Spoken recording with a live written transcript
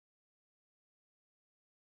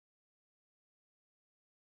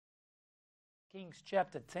Kings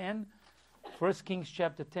chapter 10. 1 Kings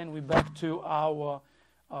chapter 10. We're back to our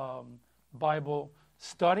Bible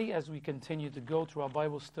study as we continue to go through our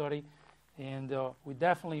Bible study. And we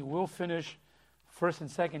definitely will finish 1st and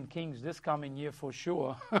 2nd Kings this coming year for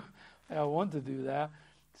sure. I want to do that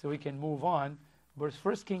so we can move on. But it's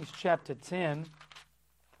 1 Kings chapter 10.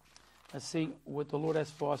 Let's see what the Lord has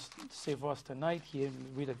for us to say for us tonight here.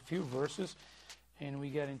 We read a few verses and we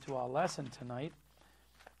get into our lesson tonight.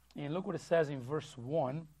 And look what it says in verse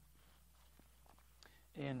 1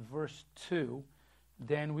 and verse 2.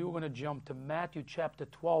 Then we were going to jump to Matthew chapter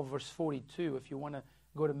 12, verse 42. If you want to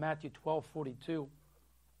go to Matthew 12, 42.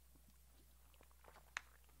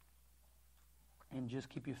 And just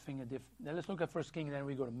keep your finger different. Now let's look at 1 Kings, then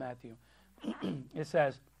we go to Matthew. It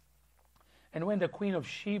says, "And when the queen of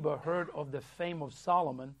Sheba heard of the fame of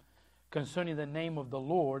Solomon concerning the name of the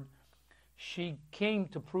Lord, she came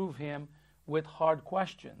to prove him with hard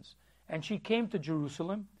questions. And she came to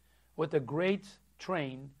Jerusalem with a great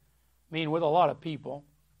train, with a lot of people,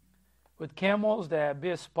 with camels that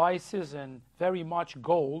bear spices and very much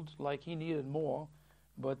gold, like he needed more,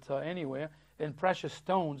 but anyway, and precious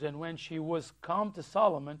stones. And when she was come to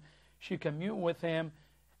Solomon, she communed with him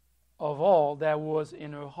of all that was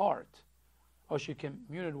in her heart." Or she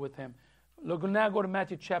communed with him. Look, now go to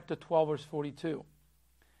Matthew chapter 12, verse 42.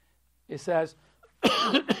 It says,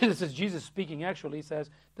 this is Jesus speaking actually, he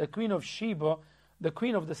says, "The queen of Sheba, the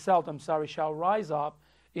queen of the south, shall rise up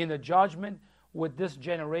in the judgment with this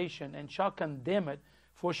generation and shall condemn it,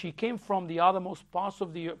 for she came from the othermost part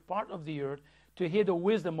of the earth to hear the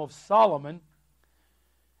wisdom of Solomon,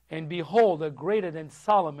 and behold, a greater than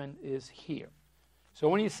Solomon is here." So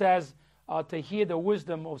when he says to hear the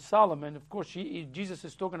wisdom of Solomon, of course Jesus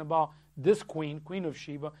is talking about this queen of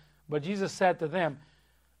Sheba, but Jesus said to them,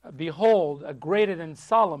 "Behold, a greater than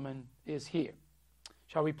Solomon is here."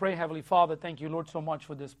 Shall we pray? Heavenly Father, thank you, Lord, so much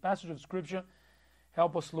for this passage of Scripture.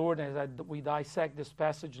 Help us, Lord, as we dissect this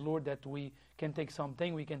passage, Lord, that we can take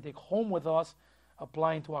something we can take home with us,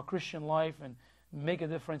 applying to our Christian life and make a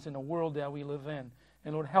difference in the world that we live in.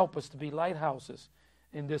 And Lord, help us to be lighthouses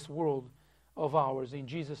in this world of ours. In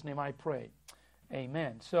Jesus' name I pray.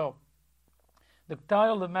 Amen. So, the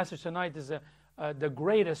title of the message tonight is The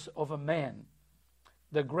Greatest of a Man.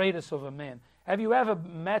 The greatest of a man. Have you ever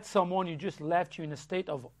met someone who just left you in a state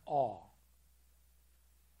of awe?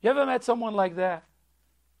 You ever met someone like that?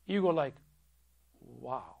 You go like,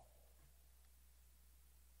 wow.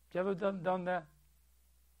 You ever done that?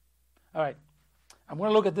 All right. I'm going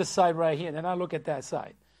to look at this side right here, and then I'll look at that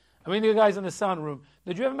side. You guys in the sound room,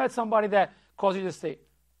 did you ever met somebody that caused you to say,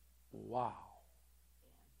 wow?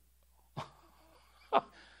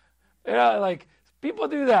 Like people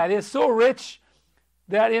do that. They're so rich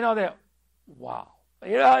that, they're, wow.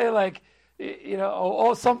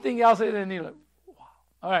 Or something else, and then you're like, wow.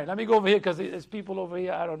 All right, let me go over here because there's people over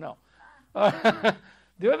here, I don't know.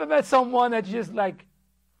 Do you ever met someone that just like,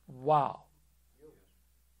 wow?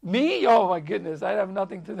 Me? Oh my goodness, I have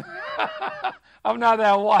nothing to do. I'm not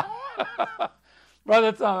that wow.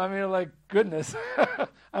 Brother Tom, goodness.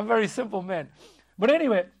 I'm a very simple man. But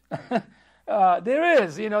anyway, there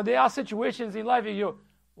is, there are situations in life where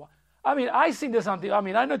I've seen this until, I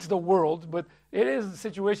know it's the world, but it is a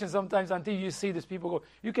situation sometimes until you see these people go,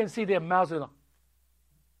 you can see their mouths. You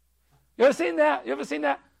ever seen that? You ever seen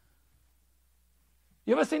that?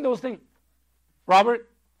 You ever seen those things? Robert,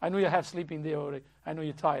 I know you're half sleeping there already. I know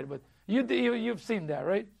you're tired, but you've seen that,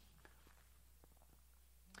 right?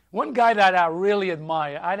 One guy that I really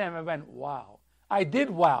admire, I never went, wow. I did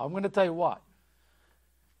wow. I'm going to tell you what.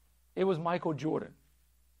 It was Michael Jordan.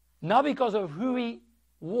 Not because of who he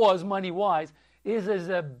was money-wise, is his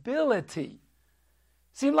ability.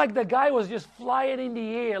 Seemed like the guy was just flying in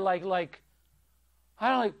the air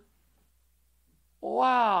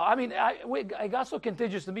wow. I got so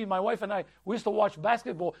contagious to me. My wife and I, we used to watch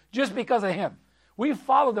basketball just because of him. We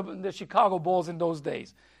followed the Chicago Bulls in those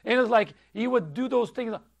days. And it was like he would do those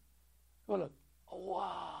things. Look,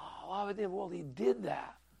 wow, he did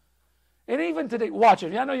that. And even today, watch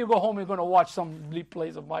it. I know you go home and you're going to watch some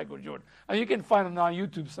replays of Michael Jordan. And you can find them on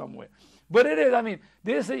YouTube somewhere. But it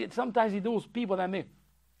is, sometimes those people that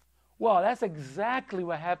well, that's exactly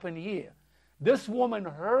what happened here. This woman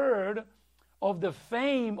heard of the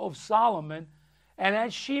fame of Solomon, and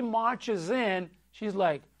as she marches in, she's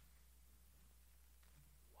like,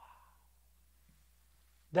 wow.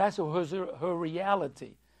 That's her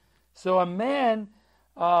reality. So a man,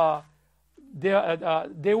 they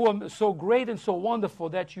were so great and so wonderful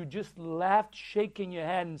that you just laughed, shaking your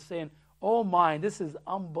head and saying, oh my, this is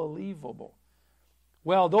unbelievable.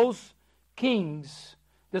 Well, those kings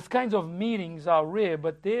These kinds of meetings are rare,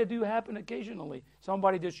 but they do happen occasionally.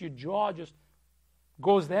 Somebody just, your jaw just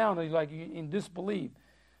goes down and you're like in disbelief.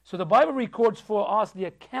 So the Bible records for us the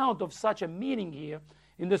account of such a meeting here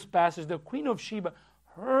in this passage. The Queen of Sheba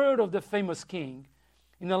heard of the famous king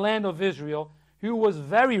in the land of Israel, who was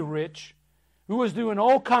very rich, who was doing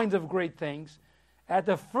all kinds of great things. At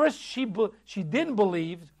the first, she didn't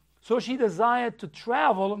believe, so she desired to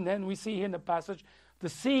travel, and then we see here in the passage, to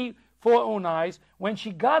see for her own eyes. When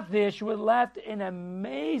she got there, she was left in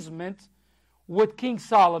amazement with King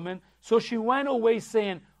Solomon. So she went away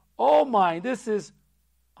saying, "Oh my, this is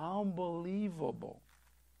unbelievable."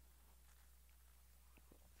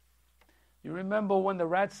 You remember when the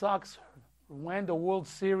Red Sox won the World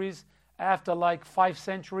Series after like 5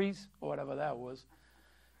 centuries, or whatever that was?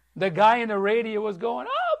 The guy in the radio was going,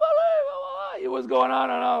 "Unbelievable!" He was going on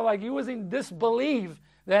and on, like he was in disbelief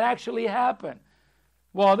that actually happened.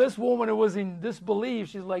 Well, this woman who was in disbelief,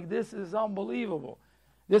 she's like, "This is unbelievable.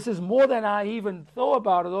 This is more than I even thought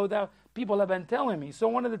about, although that people have been telling me." So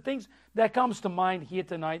one of the things that comes to mind here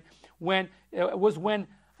tonight was when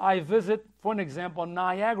I visit, for an example,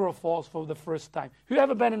 Niagara Falls for the first time. Who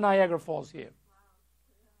ever been in Niagara Falls here?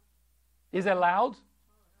 Is it loud?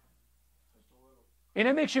 And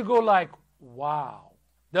it makes you go like, wow,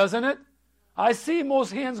 doesn't it? I see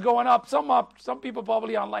most hands going up, some people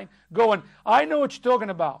probably online going, I know what you're talking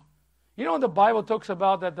about. You know, the Bible talks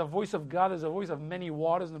about that the voice of God is the voice of many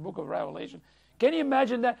waters in the book of Revelation. Can you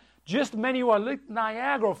imagine that? Just many waters, like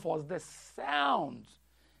Niagara Falls, the sounds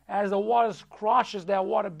as the water crushes that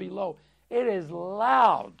water below. It is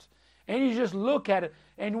loud. And you just look at it.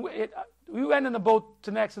 And we went in the boat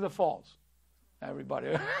to next to the falls.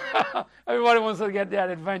 Everybody wants to get that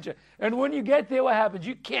adventure. And when you get there, what happens?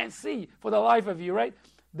 You can't see for the life of you, right?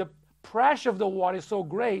 The pressure of the water is so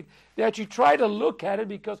great that you try to look at it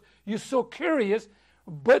because you're so curious,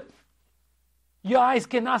 but your eyes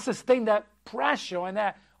cannot sustain that pressure and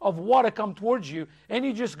that of water come towards you, and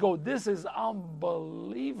you just go, "This is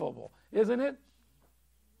unbelievable," isn't it?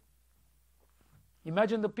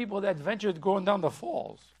 Imagine the people that ventured going down the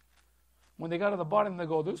falls. When they got to the bottom, they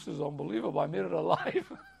go, "This is unbelievable. I made it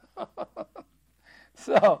alive."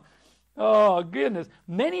 So, oh goodness.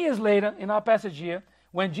 Many years later, in our passage here,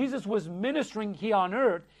 when Jesus was ministering here on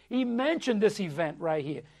earth, he mentioned this event right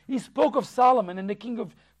here. He spoke of Solomon and the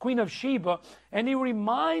Queen of Sheba, and he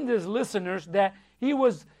reminded his listeners that he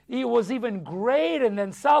was even greater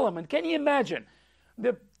than Solomon. Can you imagine?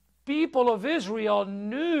 The people of Israel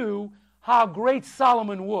knew how great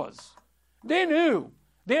Solomon was. They knew.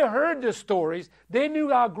 They heard the stories. They knew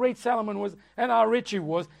how great Solomon was and how rich he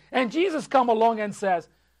was. And Jesus come along and says,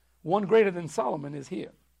 one greater than Solomon is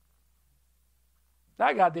here.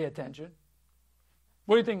 That got their attention.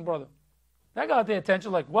 What do you think, brother? That got their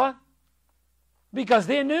attention. Like, what? Because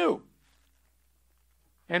they knew.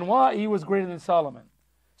 And why? He was greater than Solomon.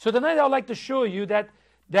 So tonight I would like to show you that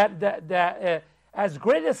as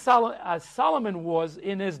great as Solomon was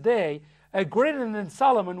in his day, greater than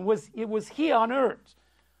Solomon was here on earth.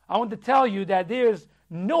 I want to tell you that there's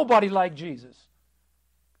nobody like Jesus.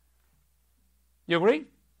 You agree?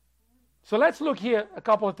 So let's look here a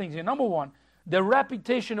couple of things here. Number one, the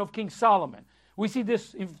reputation of King Solomon. We see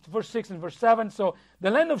this in verse 6 and verse 7. So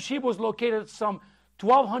the land of Sheba was located some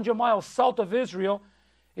 1,200 miles south of Israel.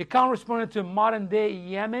 It corresponded to modern-day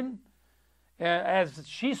Yemen. As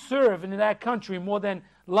she served in that country, more than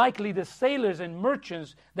likely the sailors and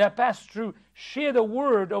merchants that passed through shared the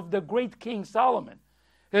word of the great King Solomon.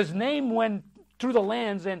 His name went through the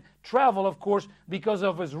lands and traveled, of course, because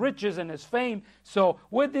of his riches and his fame. So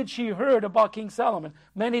what did she heard about King Solomon?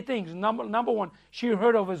 Many things. Number one, she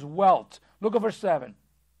heard of his wealth. Look at verse 7.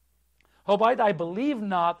 "Howbeit I believe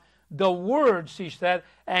not the word," she said,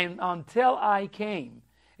 "and until I came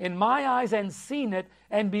in my eyes and seen it,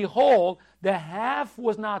 and behold, the half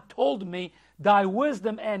was not told me. Thy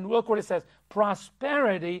wisdom," and look what it says,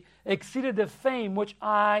 "prosperity exceeded the fame which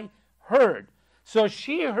I heard." So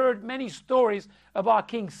she heard many stories about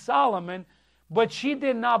King Solomon, but she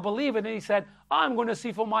did not believe it. And he said, "I'm going to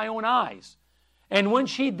see for my own eyes." And when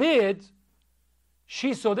she did,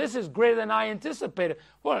 she saw, this is greater than I anticipated.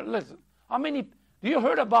 Well, listen, you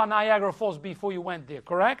heard about Niagara Falls before you went there,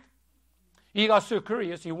 correct? You got so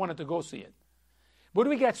curious, you wanted to go see it. But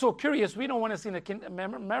we get so curious, we don't want to see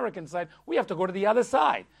the American side. We have to go to the other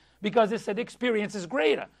side because they said the experience is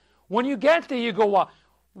greater. When you get there, you go,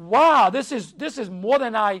 wow, this is more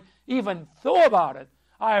than I even thought about it.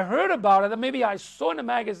 I heard about it, and maybe I saw in a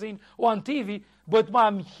magazine or on TV, but when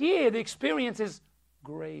I'm here, the experience is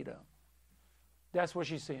greater. That's what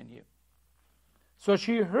she's saying here. So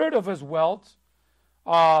she heard of his wealth.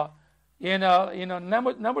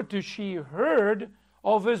 Number two, she heard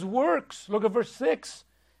of his works. Look at verse 6.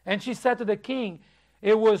 And she said to the king,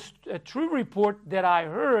 it was a true report that I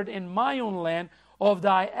heard in my own land of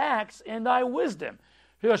thy acts and thy wisdom.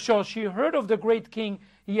 So she heard of the great king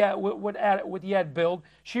what he had built.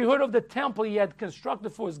 She heard of the temple he had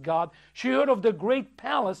constructed for his God. She heard of the great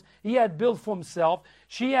palace he had built for himself.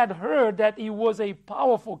 She had heard that he was a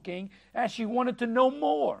powerful king, and she wanted to know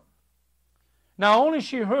more. Not only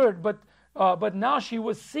she heard, but now she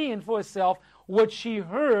was seeing for herself what she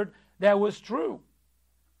heard that was true.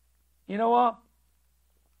 You know what?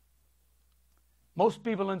 Most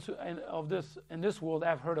people in this world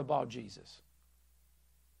have heard about Jesus.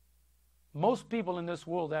 Most people in this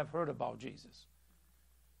world have heard about Jesus.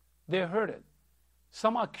 They heard it.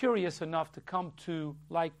 Some are curious enough to come to,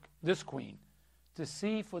 like this queen, to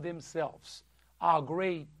see for themselves how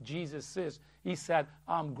great Jesus is. He said,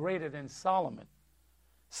 I'm greater than Solomon.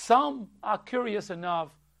 Some are curious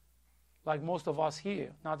enough, like most of us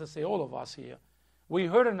here, not to say all of us here. We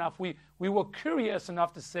heard enough. We were curious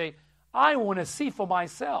enough to say, I want to see for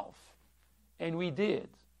myself. And we did.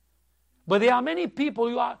 But there are many people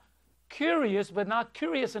who are curious, but not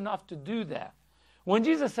curious enough to do that. When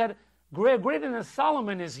Jesus said, greater than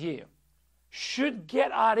Solomon is here, should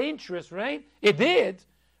get our interest, right? It did,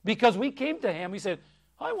 because we came to him. We said,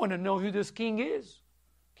 I want to know who this king is.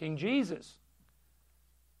 King Jesus.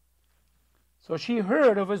 So she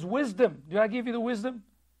heard of his wisdom. Did I give you the wisdom?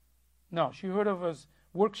 No, she heard of his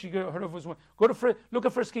work. She heard of his wisdom. Look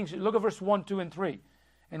at 1 Kings. Look at verse 1, 2, and 3.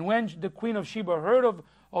 And when the queen of Sheba heard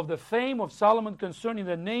of the fame of Solomon concerning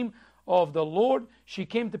the name of the Lord, she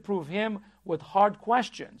came to prove him with hard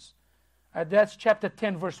questions. That's chapter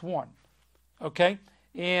 10, verse 1. Okay?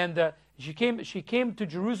 And she came to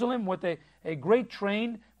Jerusalem with a great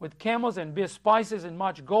train, with camels and beer spices and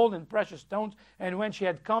much gold and precious stones. And when she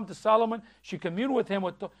had come to Solomon, she communed with him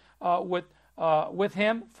for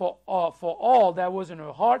all that was in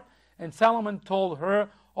her heart. And Solomon told her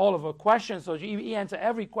all of her questions. So he answered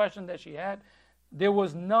every question that she had. There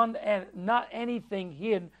was not anything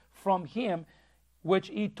hidden from him which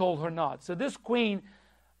he told her not. So this queen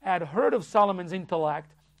had heard of Solomon's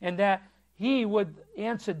intellect and that he would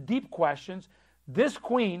answer deep questions. This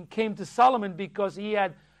queen came to Solomon because she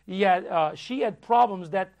had problems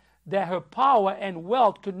that her power and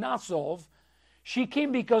wealth could not solve. She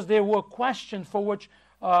came because there were questions for which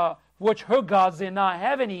her gods did not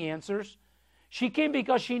have any answers. She came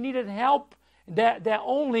because she needed help that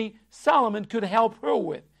only Solomon could help her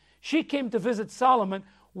with. She came to visit Solomon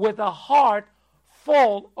with a heart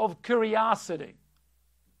full of curiosity.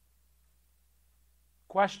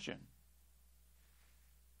 Question.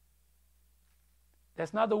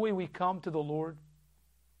 That's not the way we come to the Lord.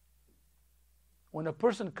 When a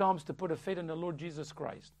person comes to put a faith in the Lord Jesus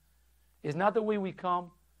Christ, it's not the way we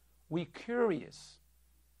come. We're curious.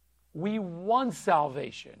 We want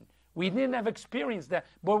salvation. We didn't have experienced that,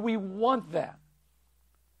 but we want that.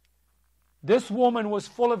 This woman was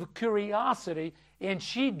full of curiosity, and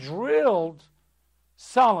she drilled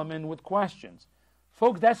Solomon with questions.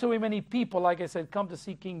 Folks, that's the way many people, like I said, come to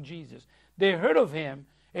see King Jesus. They heard of him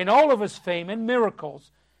and all of his fame and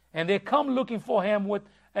miracles, and they come looking for him with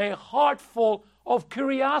a heart full of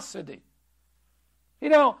curiosity. You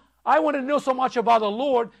know, I want to know so much about the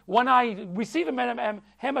Lord. When I received him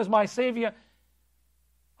as my Savior,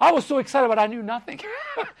 I was so excited, but I knew nothing.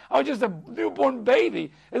 I was just a newborn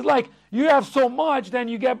baby. It's like you have so much, then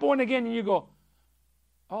you get born again and you go,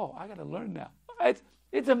 oh, I got to learn now.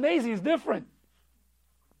 It's amazing. It's different.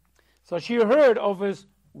 So she heard of his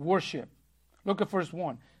worship. Look at verse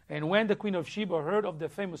 1. And when the queen of Sheba heard of the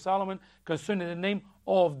fame of Solomon concerning the name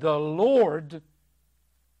of the Lord,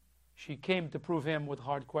 she came to prove him with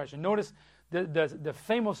hard questions. Notice the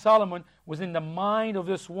fame of Solomon was in the mind of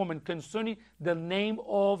this woman concerning the name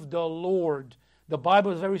of the Lord. The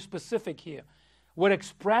Bible is very specific here. What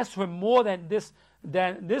expressed her more than this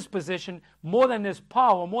position, more than his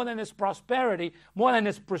power, more than his prosperity, more than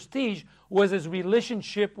his prestige, was his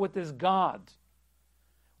relationship with his God.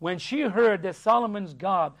 When she heard that Solomon's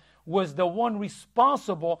God was the one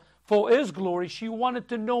responsible for his glory, she wanted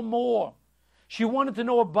to know more. She wanted to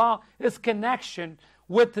know about his connection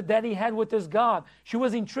that he had with his God. She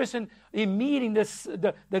was interested in meeting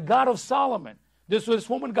the God of Solomon. This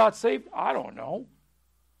woman got saved? I don't know.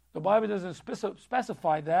 The Bible doesn't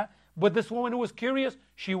specify that. But this woman who was curious,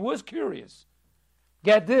 she was curious.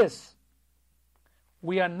 Get this.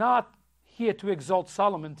 We are not here to exalt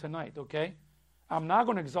Solomon tonight, okay? I'm not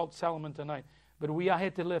going to exalt Solomon tonight. But we are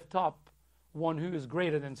here to lift up one who is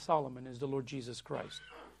greater than Solomon, is the Lord Jesus Christ.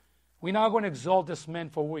 We're not going to exalt this man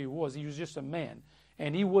for who he was. He was just a man.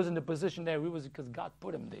 And he was in the position there, he was because God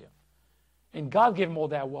put him there. And God gave him all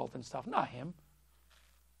that wealth and stuff, not him.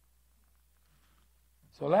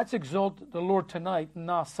 So let's exalt the Lord tonight,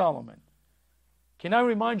 not Solomon. Can I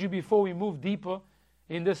remind you before we move deeper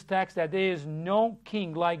in this text that there is no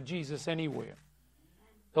king like Jesus anywhere.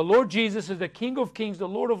 The Lord Jesus is the King of kings, the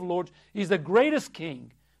Lord of lords. He's the greatest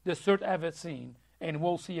king this earth ever seen and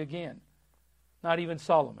will see again. Not even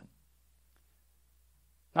Solomon.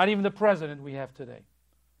 Not even the president we have today.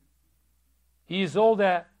 He is all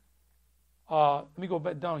that. Let me go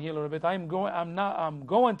back down here a little bit. I'm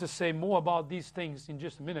going to say more about these things in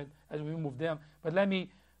just a minute as we move down. But let me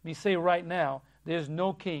say right now, there's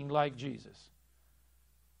no king like Jesus.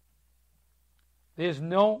 There's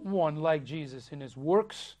no one like Jesus in his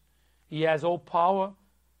works. He has all power.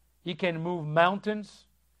 He can move mountains.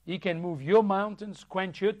 He can move your mountains,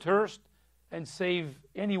 quench your thirst, and save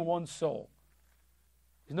anyone's soul.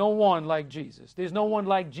 There's no one like Jesus. There's no one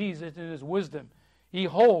like Jesus in his wisdom. He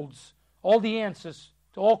holds all the answers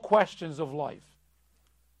to all questions of life.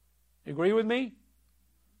 You agree with me?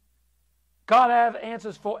 God has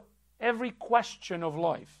answers for every question of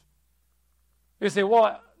life. You say,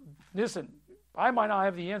 well, listen, I might not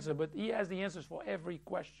have the answer, but he has the answers for every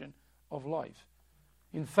question of life.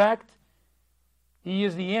 In fact, he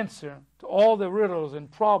is the answer to all the riddles and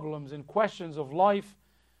problems and questions of life.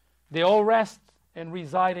 They all rest and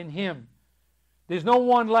reside in him. There's no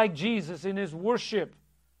one like Jesus in his worship.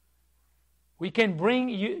 He can bring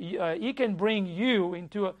you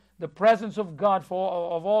into the presence of God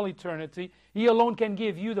of all eternity. He alone can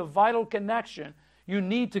give you the vital connection you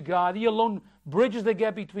need to God. He alone bridges the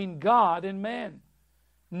gap between God and man.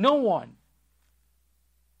 No one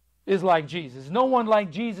is like Jesus. No one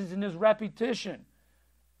like Jesus in his reputation.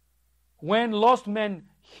 When lost men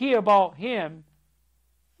hear about him,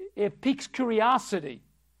 it piques curiosity.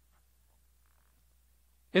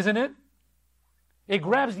 Isn't it? It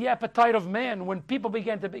grabs the appetite of man when people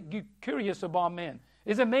begin to be curious about man.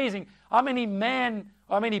 It's amazing how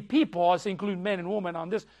many people, I include men and women on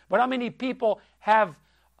this, but how many people have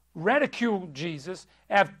ridiculed Jesus,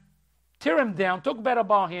 have tear him down, talk bad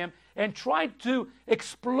about him, and tried to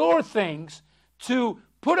explore things to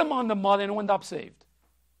put him on the mud and end up saved.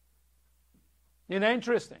 Isn't that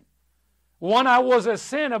interesting? One, I was a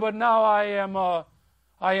sinner, but now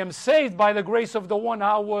I am saved by the grace of the one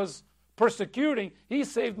I was persecuting. He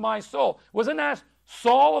saved my soul. Wasn't that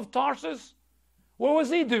Saul of Tarsus? What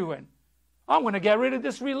was he doing? I'm going to get rid of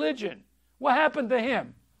this religion. What happened to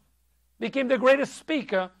him? Became the greatest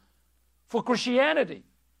speaker for Christianity.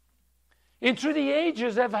 And through the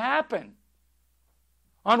ages have happened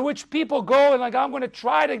on which people go and I'm going to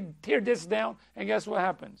try to tear this down, and guess what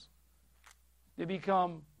happens? They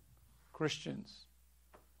become Christians.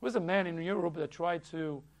 There was a man in Europe that tried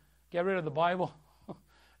to get rid of the Bible,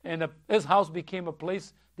 and his house became a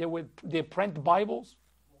place they print Bibles.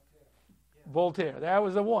 Voltaire. That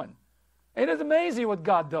was the one. It is amazing what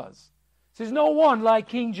God does. There's no one like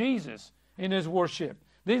King Jesus in his worship.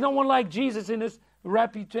 There's no one like Jesus in his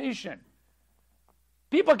reputation.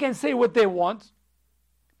 People can say what they want.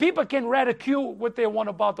 People can ridicule what they want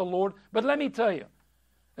about the Lord. But let me tell you,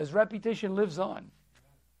 his reputation lives on.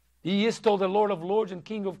 He is still the Lord of lords and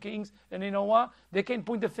King of kings. And you know what? They can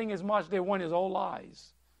point the thing as much as they want. It's all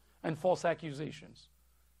lies and false accusations.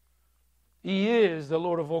 He is the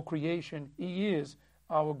Lord of all creation. He is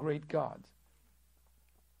our great God.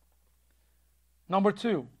 Number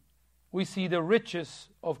 2, we see the riches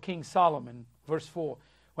of King Solomon. Verse 4.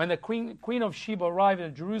 When the Queen of Sheba arrived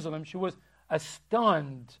in Jerusalem, she was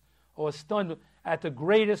stunned at the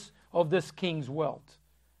greatness of this king's wealth.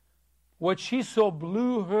 What she saw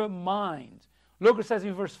blew her mind. Look what it says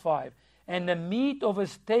in verse 5. And the meat of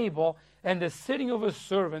his table, and the sitting of his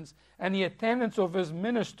servants, and the attendance of his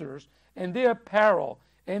ministers, and their apparel,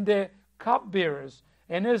 and their cupbearers,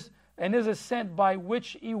 and his ascent by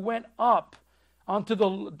which he went up unto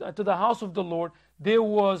the house of the Lord, there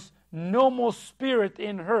was no more spirit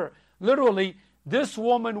in her. Literally, this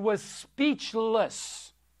woman was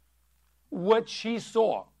speechless what she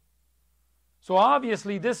saw. So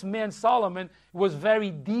obviously, this man Solomon was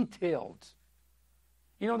very detailed.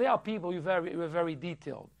 You know, there are people who are very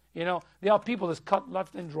detailed. You know, there are people that's cut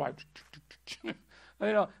left and right. You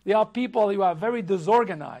know, there are people who are very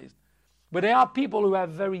disorganized. But there are people who are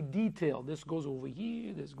very detailed. This goes over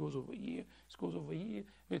here, this goes over here, this goes over here.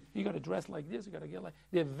 You got to dress like this, you got to get like...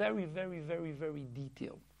 They're very, very, very, very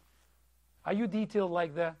detailed. Are you detailed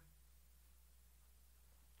like that?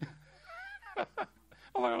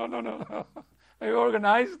 Oh, no. Are you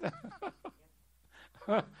organized?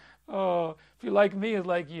 If you like me, it's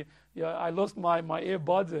like I lost my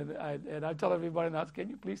earbuds, and I tell everybody now, can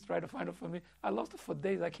you please try to find it for me? I lost it for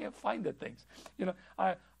days. I can't find the things.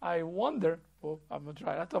 I wonder. Well, I'm gonna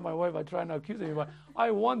try. I told my wife I try not to accuse anybody.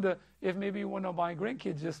 I wonder if maybe one of my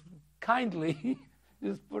grandkids just kindly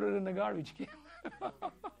just put it in the garbage can.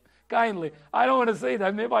 Kindly. I don't want to say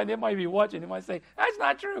that. Maybe they might be watching. They might say that's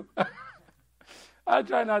not true. I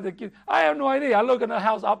try not to accuse. I have no idea. I look at the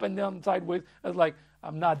house up and down sideways. It's like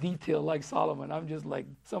I'm not detailed like Solomon. I'm just like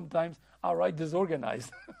sometimes outright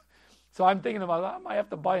disorganized. So I'm thinking about I might have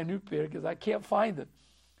to buy a new pair because I can't find it.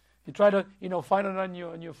 You try to find it on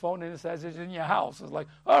your phone and it says it's in your house. It's like,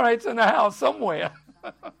 all right, it's in the house somewhere.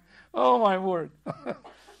 Oh my word.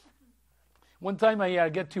 One time I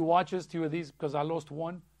get two of these because I lost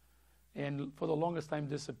one, and for the longest time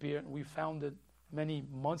disappeared. We found it many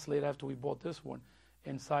months later after we bought this one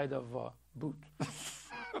inside of a boot.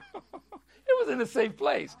 It was in a safe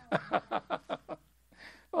place.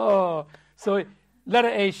 Oh, so letter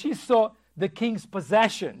A, she saw the king's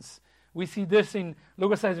possessions. We see this in, look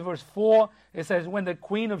what it says in verse 4. It says, when the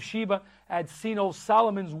queen of Sheba had seen old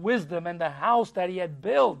Solomon's wisdom and the house that he had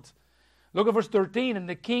built. Look at verse 13. And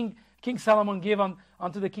the King Solomon gave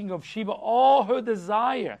unto the king of Sheba all her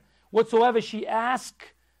desire, whatsoever she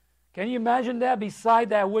asked. Can you imagine that? Beside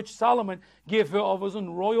that which Solomon gave her of his own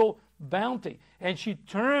royal bounty. And she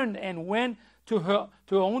turned and went to her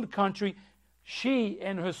own country, she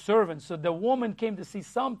and her servants. So the woman came to see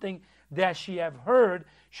something that she have heard.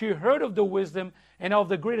 She heard of the wisdom and of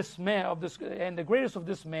the greatest man and the greatest of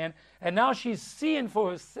this man, and now she's seeing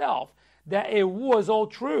for herself that it was all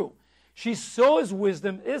true. She saw his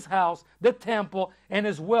wisdom, his house, the temple, and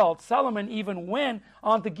his wealth. Solomon even went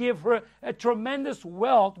on to give her a tremendous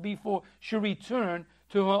wealth before she returned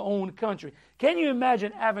to her own country. Can you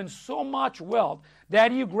imagine having so much wealth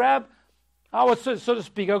that you grab, so to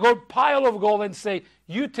speak, a good pile of gold and say,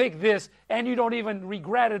 you take this, and you don't even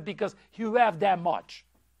regret it because you have that much?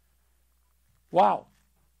 Wow.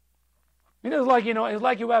 It's like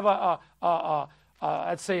you have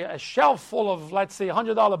let's say a shelf full of, let's say,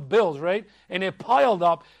 $100 bills, right? And they're piled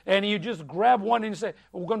up, and you just grab one and you say,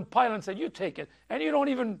 we're going to pile it, and say, you take it. And you don't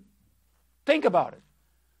even think about it.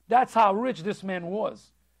 That's how rich this man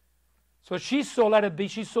was. So she saw, let it be,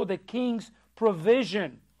 she saw the king's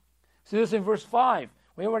provision. See this in verse 5.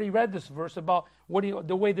 We already read this verse about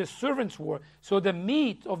the way the servants were. So the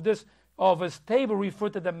meat of his table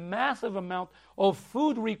referred to the massive amount of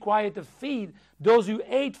food required to feed those who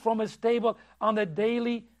ate from his table on a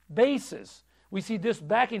daily basis. We see this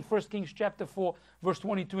back in 1 Kings chapter 4, verse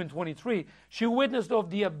 22 and 23. She witnessed of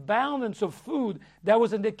the abundance of food that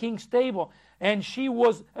was in the king's table, and she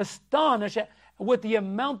was astonished with the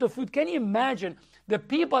amount of food. Can you imagine the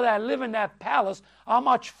people that live in that palace, how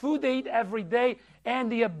much food they eat every day,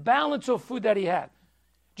 and the abundance of food that he had?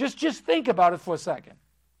 Just think about it for a second.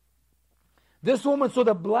 This woman saw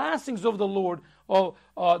the blessings of the Lord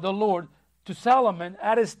to Solomon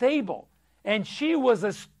at his table, and she was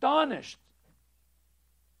astonished.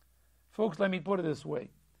 Folks, let me put it this way.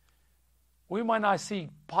 We might not see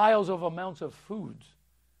piles of amounts of food,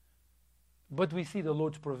 but we see the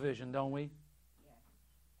Lord's provision, don't we?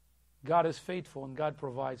 God is faithful, and God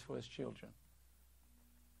provides for his children.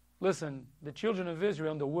 Listen, the children of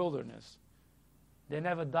Israel in the wilderness, they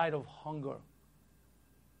never died of hunger.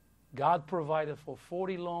 God provided for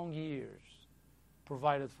 40 long years,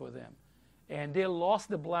 provided for them. And they lost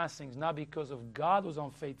the blessings, not because of God was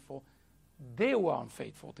unfaithful. They were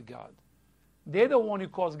unfaithful to God. They're the one who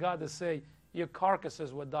caused God to say, your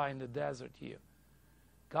carcasses will die in the desert here.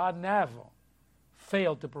 God never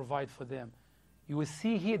failed to provide for them. You will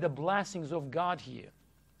see here the blessings of God here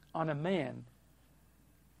on a man.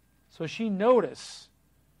 So she noticed.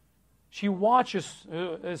 She watches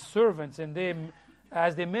his servants, and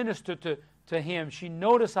as they minister to him, she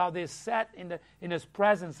noticed how they sat in his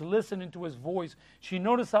presence, listening to his voice. She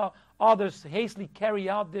noticed how others hastily carry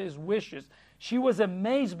out his wishes. She was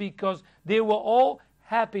amazed because they were all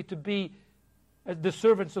happy to be the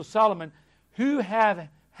servants of Solomon. Who have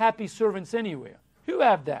happy servants anywhere? Who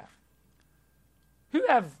have that? Who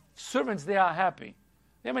have servants that are happy?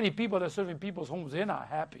 There are many people that are serving people's homes, they're not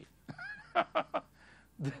happy.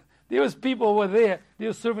 There was people who were there, they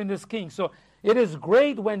were serving this king. So it is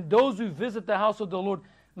great when those who visit the house of the Lord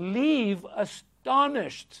leave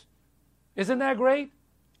astonished. Isn't that great?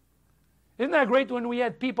 Isn't that great when we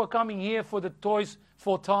had people coming here for the Toys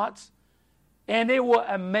for Tots, and they were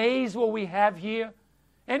amazed what we have here?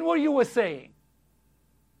 And what you were saying?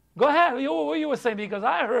 Go ahead, what you were saying, because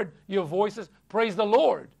I heard your voices. Praise the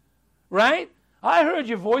Lord. Right? I heard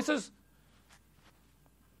your voices.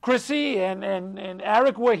 Chrissy and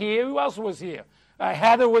Eric were here. Who else was here?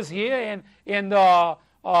 Heather was here, and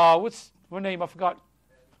what's her name? I forgot.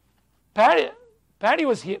 Patty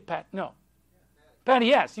was here. Patty,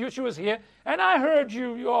 yes, she was here. And I heard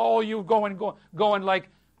you going like,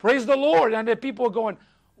 praise the Lord. And the people were going,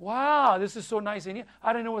 wow, this is so nice in here.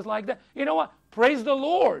 I didn't know it was like that. You know what? Praise the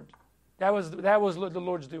Lord. That was what the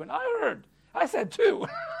Lord's doing. I heard. I said too.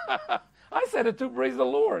 I said it too, praise the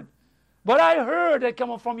Lord. But I heard it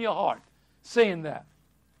coming from your heart, saying that.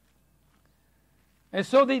 And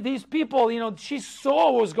so these people, she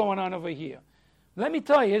saw what was going on over here. Let me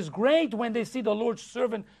tell you, it's great when they see the Lord's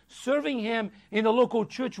servant serving Him in the local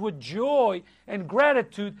church with joy and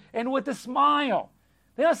gratitude and with a smile.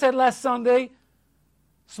 Then I said last Sunday,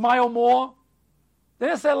 smile more. Then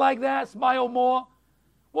I said like that, smile more.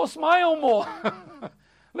 Well, smile more.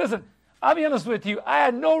 Listen, I'll be honest with you. I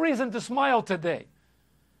had no reason to smile today.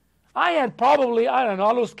 I had probably, I don't know,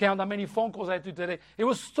 I lost count how many phone calls I had to today. It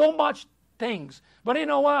was so much things. But you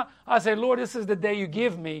know what? I said, Lord, this is the day you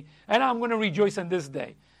give me, and I'm going to rejoice in this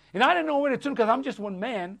day. And I didn't know where to turn because I'm just one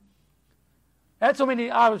man. I had so many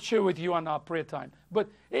I will share with you on our prayer time. But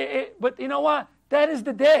you know what? That is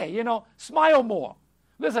the day. Smile more.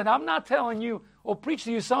 Listen, I'm not telling you or preach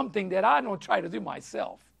to you something that I don't try to do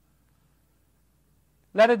myself.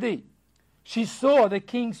 Letter D. She saw the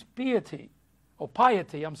king's piety.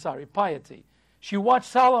 She watched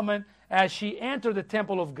Solomon as she entered the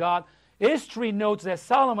temple of God. History notes that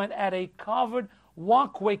Solomon had a covered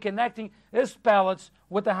walkway connecting his palace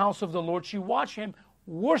with the house of the Lord. She watched him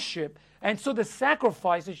worship and saw the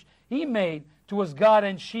sacrifices he made towards God,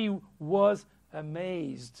 and she was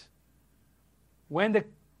amazed. When the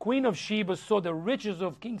Queen of Sheba saw the riches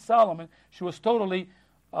of King Solomon, she was totally,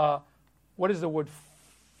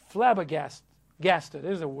 flabbergasted.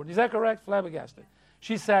 Is the word. Is that correct? Flabbergasted.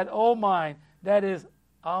 She said, oh my, that is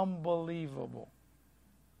unbelievable.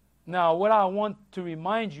 Now, what I want to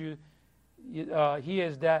remind you here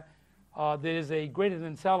is that there is a greater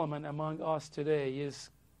than Solomon among us today is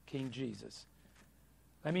King Jesus.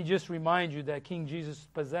 Let me just remind you that King Jesus'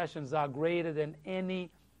 possessions are greater than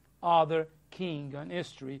any other king in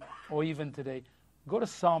history or even today. Go to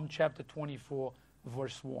Psalm chapter 24,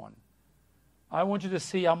 verse 1. I want you to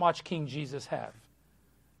see how much King Jesus have.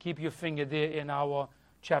 Keep your finger there in our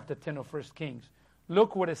chapter 10 of 1 Kings.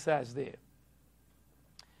 Look what it says there.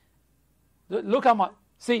 Look how much.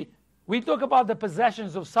 See, we talk about the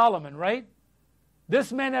possessions of Solomon, right?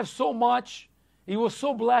 This man has so much. He was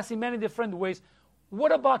so blessed in many different ways.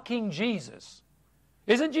 What about King Jesus?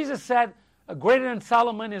 Isn't Jesus said, greater than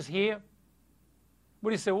Solomon is here?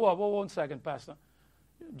 But he said, whoa, 1 second, Pastor.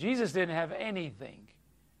 Jesus didn't have anything.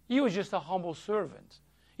 He was just a humble servant.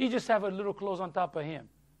 He just had a little clothes on top of him.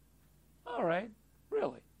 All right,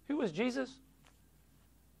 really. Who was Jesus?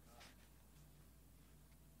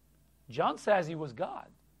 John says he was God.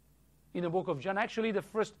 In the book of John, actually the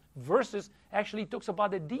first verses actually talks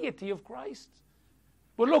about the deity of Christ.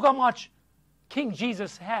 But look how much King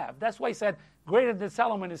Jesus have. That's why he said, greater than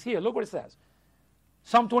Solomon is here. Look what it says.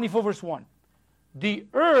 Psalm 24, verse 1. The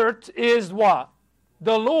earth is what?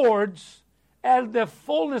 The Lord's, and the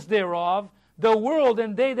fullness thereof, the world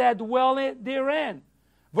and they that dwell therein.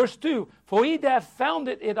 Verse 2, for he that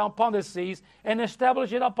founded it upon the seas and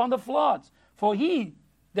established it upon the floods. For he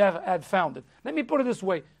that had founded. Let me put it this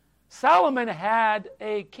way. Solomon had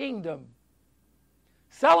a kingdom.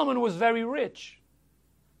 Solomon was very rich.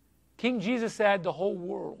 King Jesus had the whole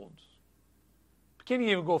world. Can't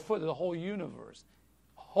even go further, the whole universe,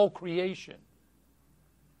 whole creation.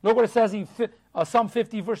 Look what it says in Psalm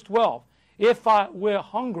 50, verse 12. If I were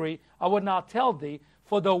hungry, I would not tell thee,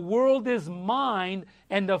 for the world is mine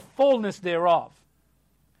and the fullness thereof.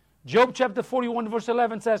 Job chapter 41, verse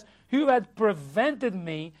 11 says, who had prevented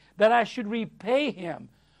me that I should repay him?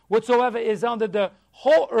 Whatsoever is under the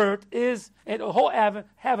whole earth is, and the whole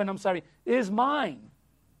heaven, is mine.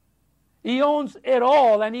 He owns it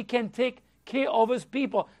all, and he can take care of his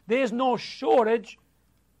people. There is no shortage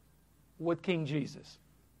with King Jesus.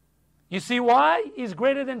 You see why he's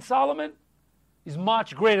greater than Solomon? He's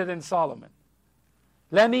much greater than Solomon.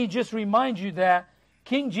 Let me just remind you that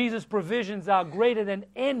King Jesus' provisions are greater than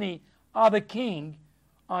any other king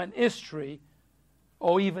on history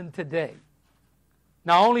or even today.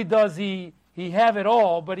 Not only does he have it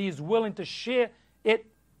all, but he's willing to share it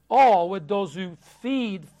all with those who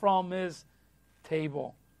feed from his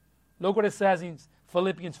table. Look what it says in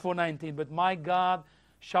Philippians 4:19. But my God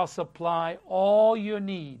shall supply all your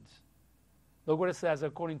needs. Look what it says,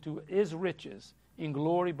 according to his riches in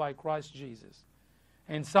glory by Christ Jesus.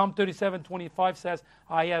 And Psalm 37:25 says,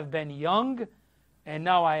 I have been young, and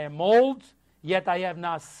now I am old, Yet I have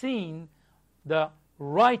not seen the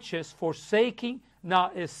righteous forsaking,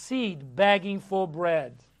 not a seed begging for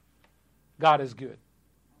bread. God is good.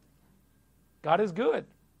 God is good.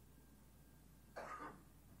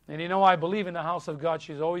 And you know, I believe in the house of God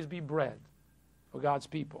should always be bread for God's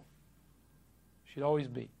people. Should always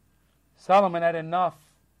be. Solomon had enough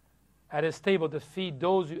at his table to feed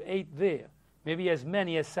those who ate there, maybe as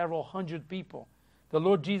many as several hundred people. The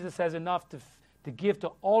Lord Jesus has enough to give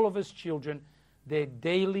to all of his children their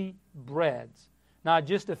daily breads. Not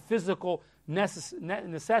just the physical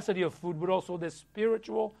necessity of food, but also the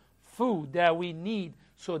spiritual food that we need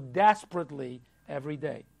so desperately every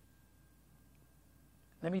day.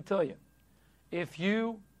 Let me tell you, if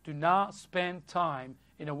you do not spend time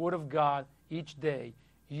in the Word of God each day,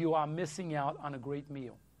 you are missing out on a great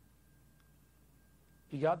meal.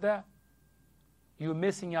 You got that? You're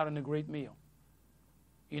missing out on a great meal.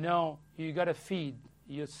 You know, you got to feed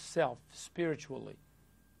yourself spiritually.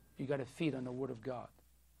 You got to feed on the Word of God.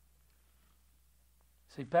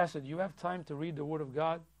 Say, Pastor, do you have time to read the Word of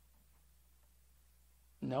God?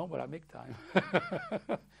 No, but I make time.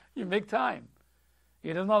 You make time.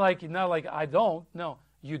 It's not like I don't. No,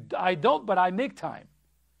 I don't, but I make time.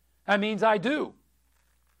 That means I do.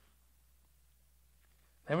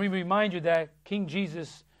 Let me remind you that King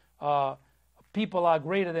Jesus, people are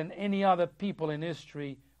greater than any other people in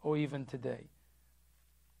history or even today.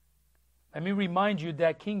 Let me remind you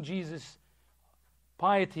that King Jesus'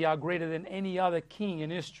 piety are greater than any other king in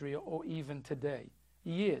history or even today.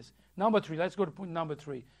 He is. Number 3, let's go to point number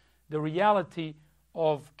 3. The reality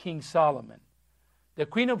of King Solomon. The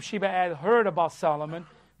Queen of Sheba had heard about Solomon,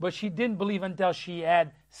 but she didn't believe until she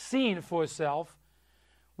had seen for herself.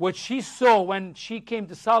 What she saw when she came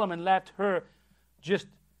to Solomon left her just,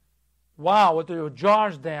 wow, with her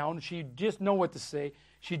jaws down. She just know what to say.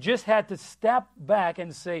 She just had to step back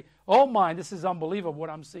and say, oh my, this is unbelievable what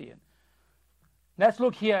I'm seeing. Let's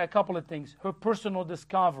look here at a couple of things. Her personal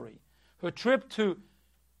discovery. Her trip to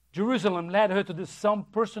Jerusalem led her to some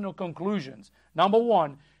personal conclusions. Number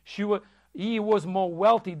 1, he was more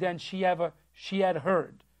wealthy than she had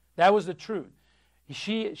heard. That was the truth.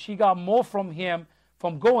 She got more from him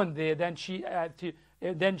from going there than she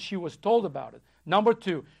was told about it. Number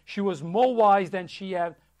 2, she was more wise than she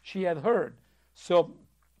had heard. So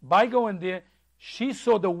by going there, she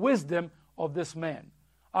saw the wisdom of this man.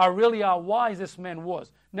 How wise this man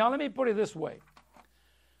was. Now let me put it this way.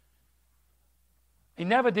 He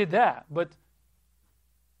never did that, but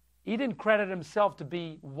he didn't credit himself to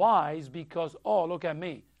be wise because, oh, look at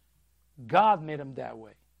me. God made him that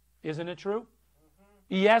way. Isn't it true?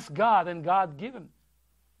 Mm-hmm. He asked God and God gave him.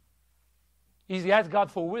 He asked God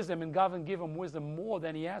for wisdom and God gave him wisdom more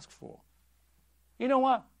than he asked for. You know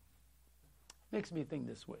what? Makes me think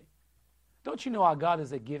this way. Don't you know our God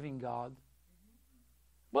is a giving God?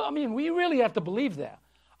 Well, I mean, we really have to believe that.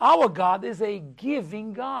 Our God is a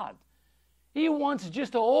giving God. He wants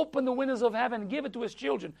just to open the windows of heaven and give it to his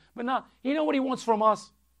children. But now, you know what he wants from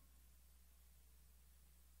us?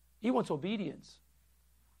 He wants obedience.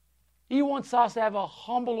 He wants us to have a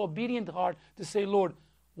humble, obedient heart to say, Lord,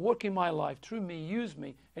 work in my life, through me, use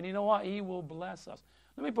me. And you know what? He will bless us.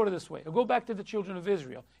 Let me put it this way. I'll go back to the children of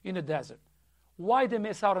Israel in the desert. Why did they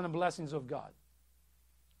miss out on the blessings of God?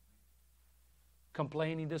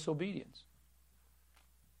 Complaining, disobedience.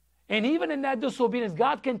 And even in that disobedience,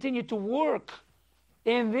 God continued to work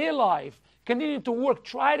in their life, continued to work,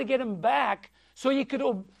 try to get them back so he could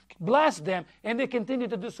bless them, and they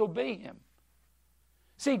continued to disobey him.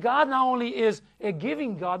 See, God not only is a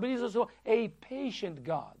giving God, but he's also a patient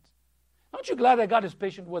God. Aren't you glad that God is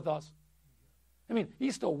patient with us? I mean,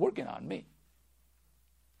 he's still working on me.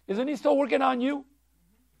 Isn't he still working on you?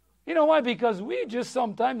 You know why? Because we just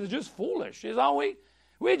sometimes are just foolish, aren't we?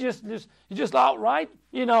 We just outright,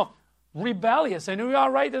 rebellious, and we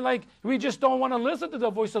are right, and like we just don't want to listen to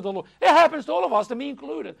the voice of the Lord. It happens to all of us, to me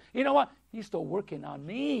included. You know what? He's still working on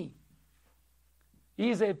me.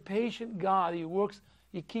 He's a patient God. He works.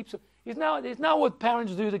 He keeps. It's not what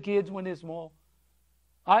parents do to kids when they're small.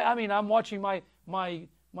 I mean, I'm watching my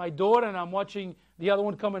daughter, and I'm watching the other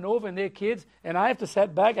one coming over, and their kids, and I have to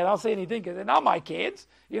sit back, and I'll say anything because they're not my kids.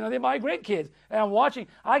 They're my great kids, and I'm watching.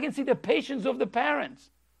 I can see the patience of the parents.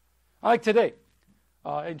 Like today,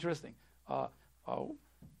 interesting.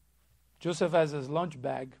 Joseph has his lunch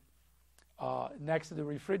bag next to the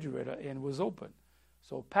refrigerator and was open.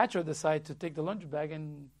 So Patra decided to take the lunch bag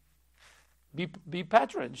and be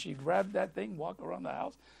Patra. And she grabbed that thing, walked around the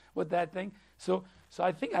house with that thing. So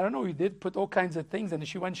I don't know, he did put all kinds of things, and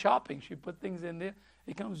she went shopping. She put things in there.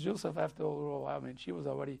 Here comes Joseph after a little while. I mean, she was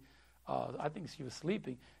already, I think she was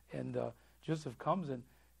sleeping. And Joseph comes and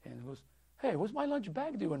goes, hey, what's my lunch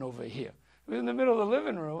bag doing over here? It was in the middle of the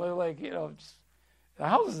living room. We're like, the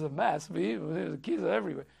house is a mess. The keys are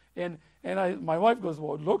everywhere. And my wife goes,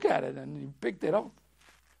 well, look at it. And he picked it up.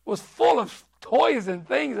 It was full of toys and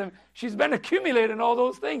things. And she's been accumulating all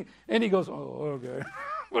those things. And he goes, oh, okay.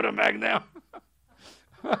 Put them back down.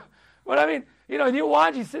 But I mean,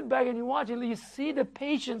 you sit back and you watch, and you see the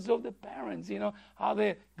patience of the parents, how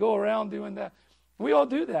they go around doing that. We all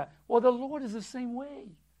do that. Well, the Lord is the same way.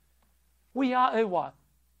 We are what?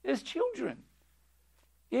 As children.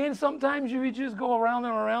 And sometimes we just go around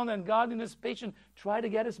and around, and God in His patience try to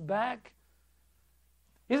get us back.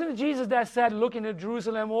 Isn't it Jesus that said, looking at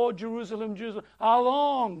Jerusalem, oh, Jerusalem, Jerusalem, how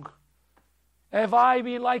long have I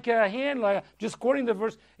been like a hand, just quoting the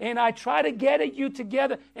verse, and I try to get at you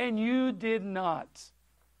together, and you did not.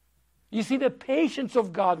 You see the patience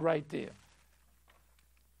of God right there.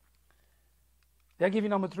 Did I give you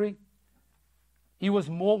number 3? He was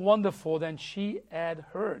more wonderful than she had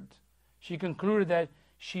heard. She concluded that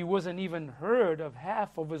she wasn't even heard of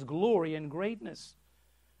half of His glory and greatness.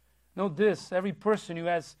 Note this, every person who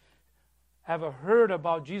has ever heard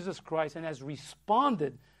about Jesus Christ and has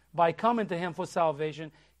responded by coming to Him for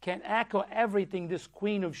salvation can echo everything this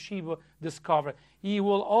Queen of Sheba discovered. He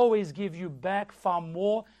will always give you back far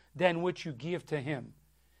more than what you give to Him.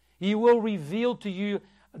 He will reveal to you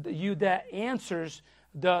the answers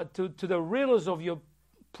to the riddles of your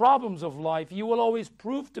problems of life. He will always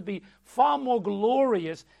prove to be far more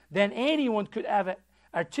glorious than anyone could ever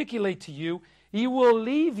articulate to you. He will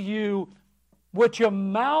leave you with your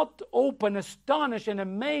mouth open, astonished and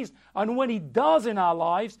amazed on what He does in our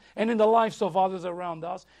lives and in the lives of others around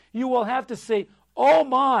us. You will have to say, oh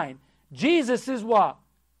my, Jesus is what?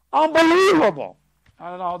 Unbelievable. I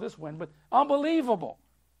don't know how this went, but unbelievable.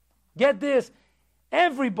 Get this.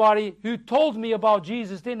 Everybody who told me about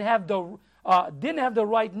Jesus didn't have the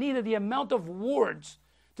right, neither the amount of words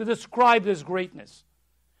to describe His greatness.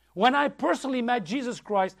 When I personally met Jesus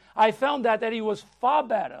Christ, I found that He was far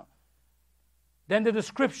better than the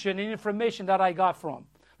description and information that I got from.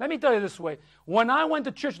 Let me tell you this way. When I went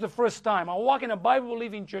to church the first time, I walked in a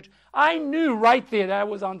Bible-believing church, I knew right there that I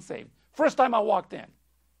was unsaved. First time I walked in.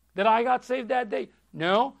 Did I got saved that day?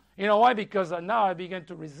 No. You know why? Because now I began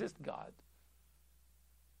to resist God.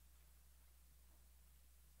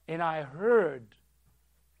 And I heard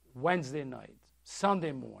Wednesday night,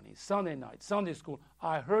 Sunday morning, Sunday night, Sunday school,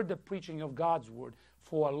 I heard the preaching of God's Word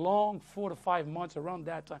for a long 4 to 5 months. Around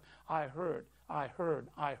that time, I heard. I heard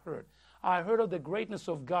of the greatness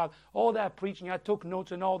of God, all that preaching. I took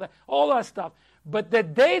notes and all that stuff. But the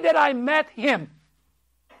day that I met Him,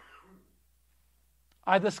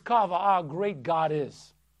 I discovered how great God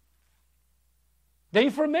is. The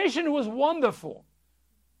information was wonderful.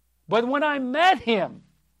 But when I met Him,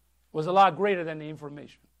 it was a lot greater than the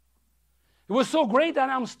information. It was so great that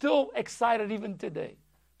I'm still excited even today,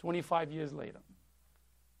 25 years later.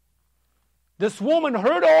 This woman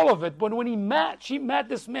heard all of it, but when she met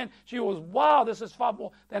this man, she was, wow, this is far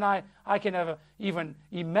more than I can ever even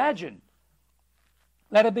imagine.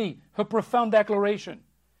 Let it be her profound declaration.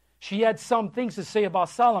 She had some things to say about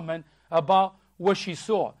Solomon, about what she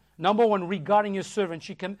saw. Number one, regarding his servant,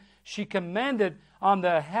 she commanded on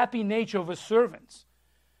the happy nature of his servants.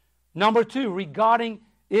 Number two, regarding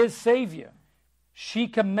his Savior, she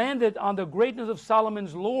commanded on the greatness of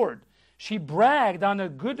Solomon's Lord. She bragged on the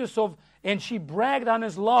goodness of, and she bragged on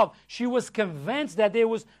his love. She was convinced that there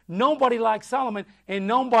was nobody like Solomon and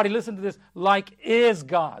nobody, listen to this, like his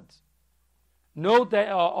God. Note that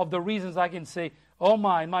of the reasons I can say, oh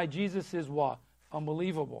my Jesus is what?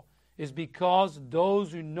 Unbelievable. Is because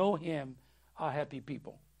those who know Him are happy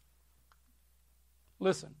people.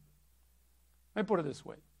 Listen, let me put it this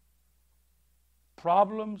way.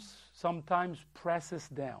 Problems sometimes press us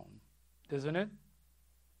down, doesn't it?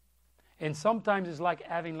 And sometimes it's like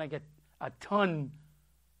having like a ton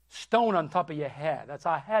stone on top of your head. That's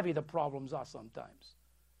how heavy the problems are sometimes.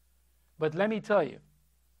 But let me tell you,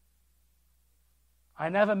 I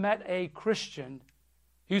never met a Christian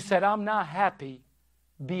who said, I'm not happy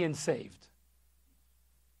being saved.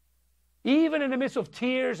 Even in the midst of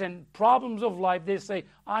tears and problems of life, they say,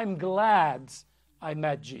 I'm glad I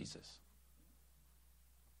met Jesus.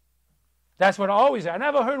 That's what I always say. I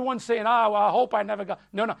never heard one saying, I hope I never got.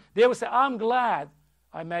 No. They would say, I'm glad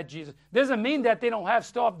I met Jesus. Doesn't mean that they don't have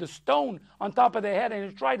stuff, the stone on top of their head, and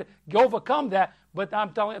they try to overcome that. But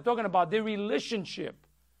I'm talking about their relationship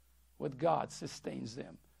with God sustains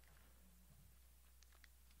them.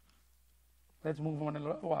 Let's move on.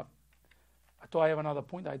 Well, I thought I have another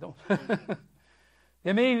point. I don't.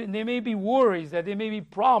 There may be worries, that there may be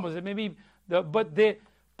problems, but they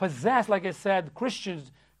possess, like I said,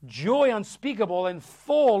 Christians joy unspeakable and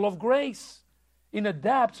full of grace in the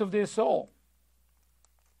depths of their soul.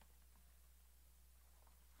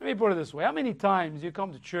 Let me put it this way. How many times you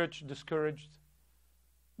come to church discouraged,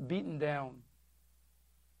 beaten down?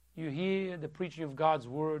 You hear the preaching of God's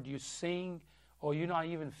word, you sing, or you not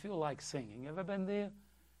even feel like singing. Ever been there?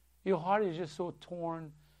 Your heart is just so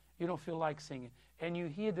torn, you don't feel like singing. And you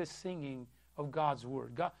hear the singing of God's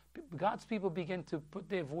word. God's people begin to put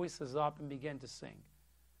their voices up and begin to sing.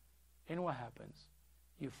 And what happens?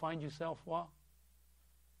 You find yourself what?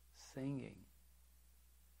 Singing.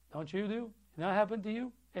 Don't you do? Did that happen to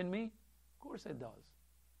you and me? Of course it does.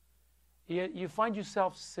 You find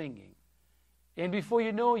yourself singing. And before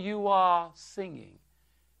you know, you are singing.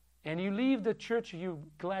 And you leave the church, you're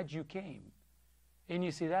glad you came. And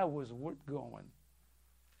you say, that was worth going.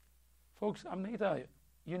 Folks, I'm going to tell you,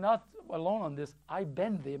 you're not alone on this. I've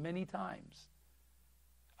been there many times.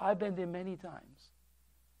 I've been there many times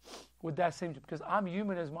with that same, because I'm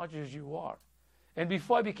human as much as you are. And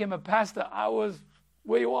before I became a pastor, I was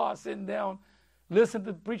where you are, sitting down, listening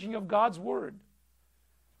to the preaching of God's word.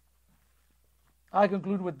 I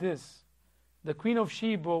conclude with this. The Queen of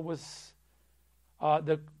Sheba was,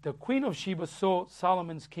 the Queen of Sheba saw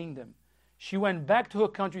Solomon's kingdom. She went back to her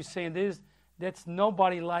country saying, that's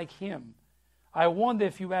nobody like him. I wonder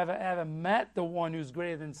if you ever met the one who's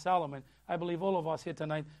greater than Solomon. I believe all of us here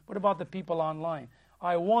tonight. What about the people online?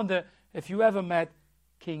 I wonder if you ever met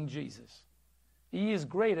King Jesus. He is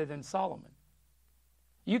greater than Solomon.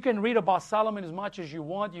 You can read about Solomon as much as you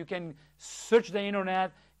want. You can search the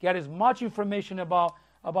internet, get as much information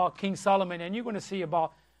about King Solomon, and you're going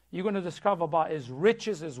to discover about his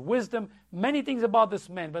riches, his wisdom, many things about this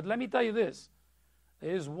man. But let me tell you this.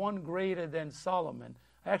 There is one greater than Solomon,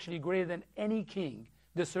 actually greater than any king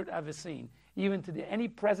this earth ever seen. Even today, any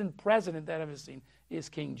present president that I've ever seen is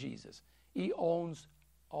King Jesus. He owns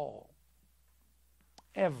all.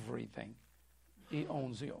 Everything. He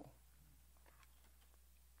owns it all.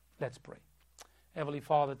 Let's pray. Heavenly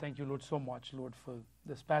Father, thank you, Lord, so much, Lord, for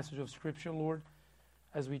this passage of Scripture, Lord,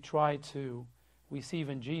 as we try to receive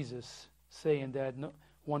in Jesus, saying that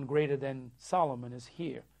one greater than Solomon is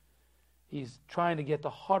here. He's trying to get the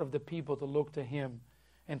heart of the people to look to him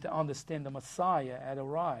and to understand the Messiah had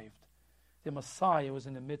arrived. The Messiah was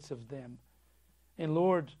in the midst of them. And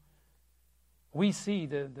Lord, we see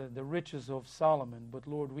the riches of Solomon, but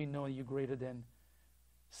Lord, we know you're greater than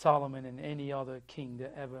Solomon and any other king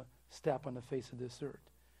that ever stepped on the face of this earth.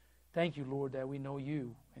 Thank you, Lord, that we know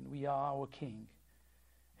you and we are our King.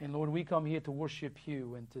 And Lord, we come here to worship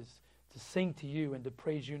you and to sing to you and to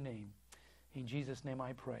praise your name. In Jesus' name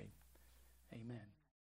I pray. Amen.